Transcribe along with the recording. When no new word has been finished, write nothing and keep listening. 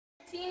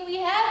16, we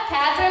have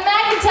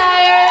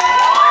McIntyre.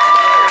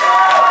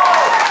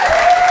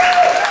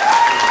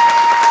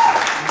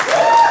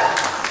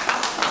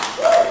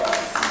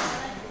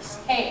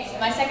 Hey,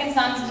 my second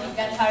song is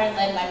Gunpowder,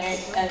 led by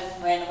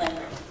Miranda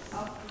Lambert.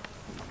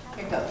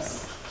 Here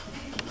goes.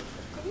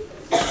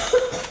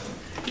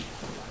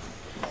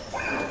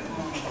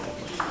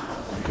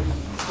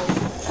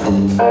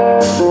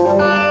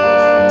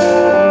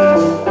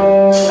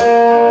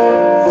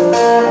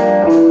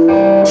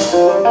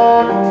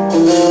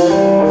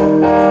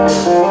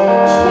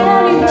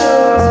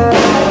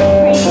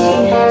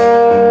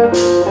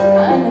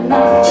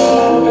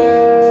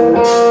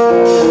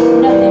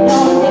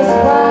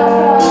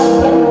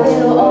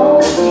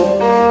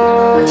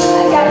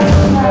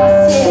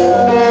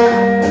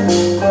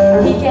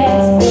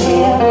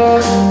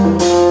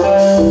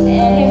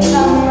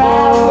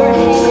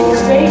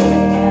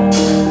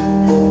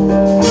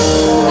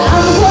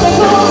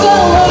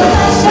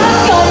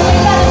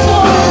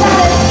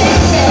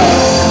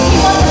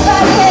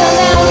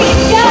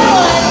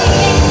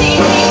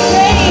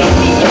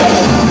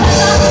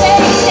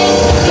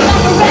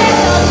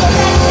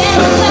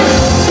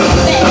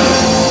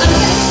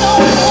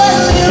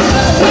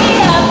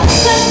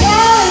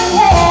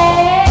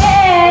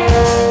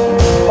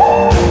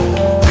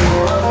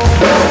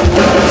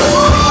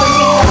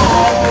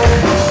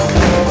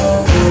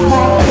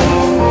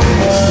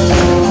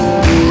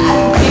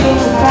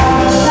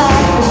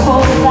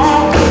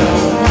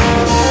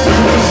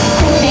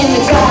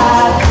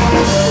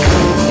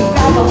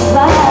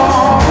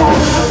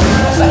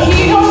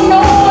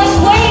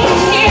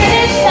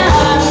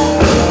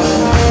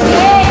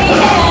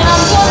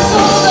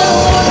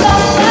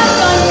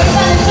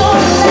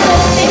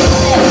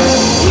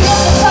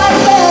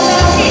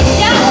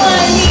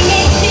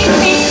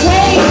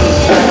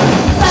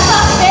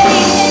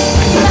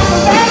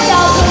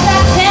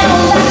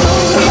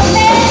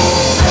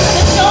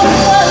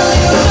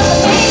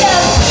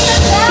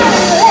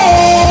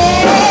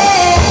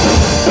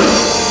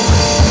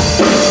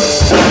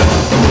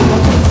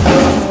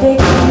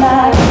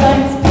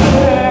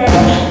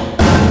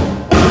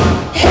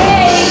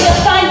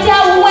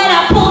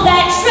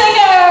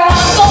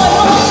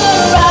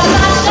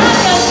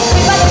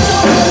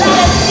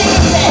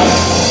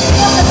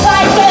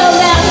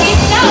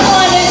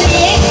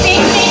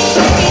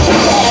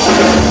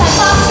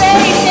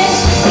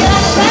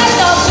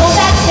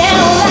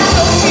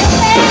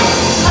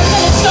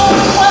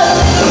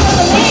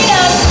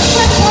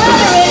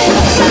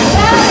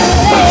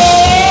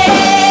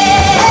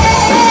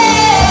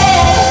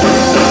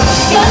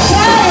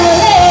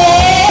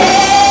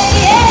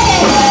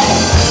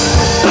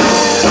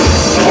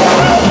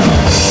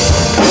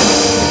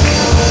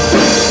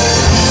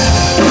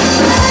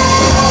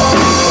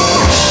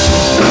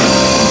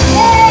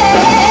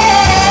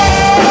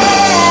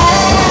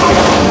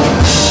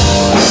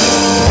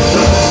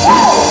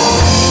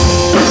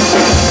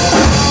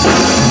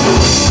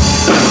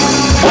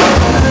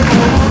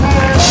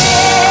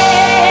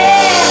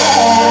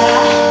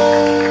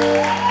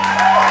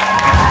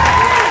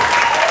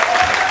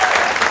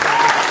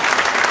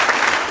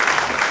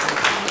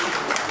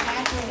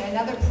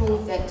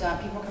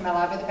 People come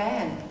alive with the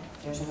band.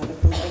 There's another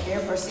proof right there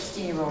for a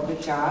 16-year-old.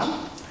 Good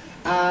job.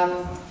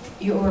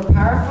 You were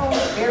powerful,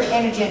 very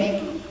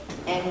energetic,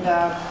 and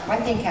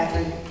one thing,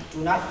 Catherine, do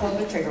not pull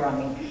the trigger on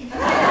me.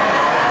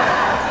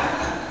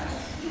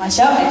 My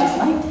show, I just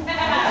might.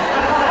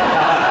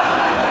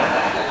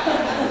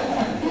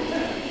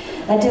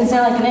 That didn't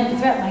sound like an empty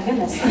threat, my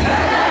goodness.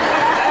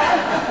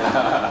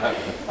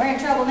 We're in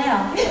trouble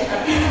now.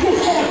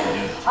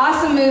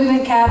 Awesome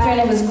movement, Catherine.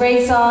 It was a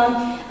great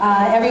song.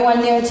 Everyone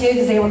knew it too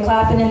because they were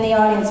clapping in the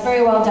audience.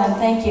 Very well done.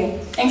 Thank you.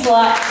 Thanks a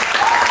lot.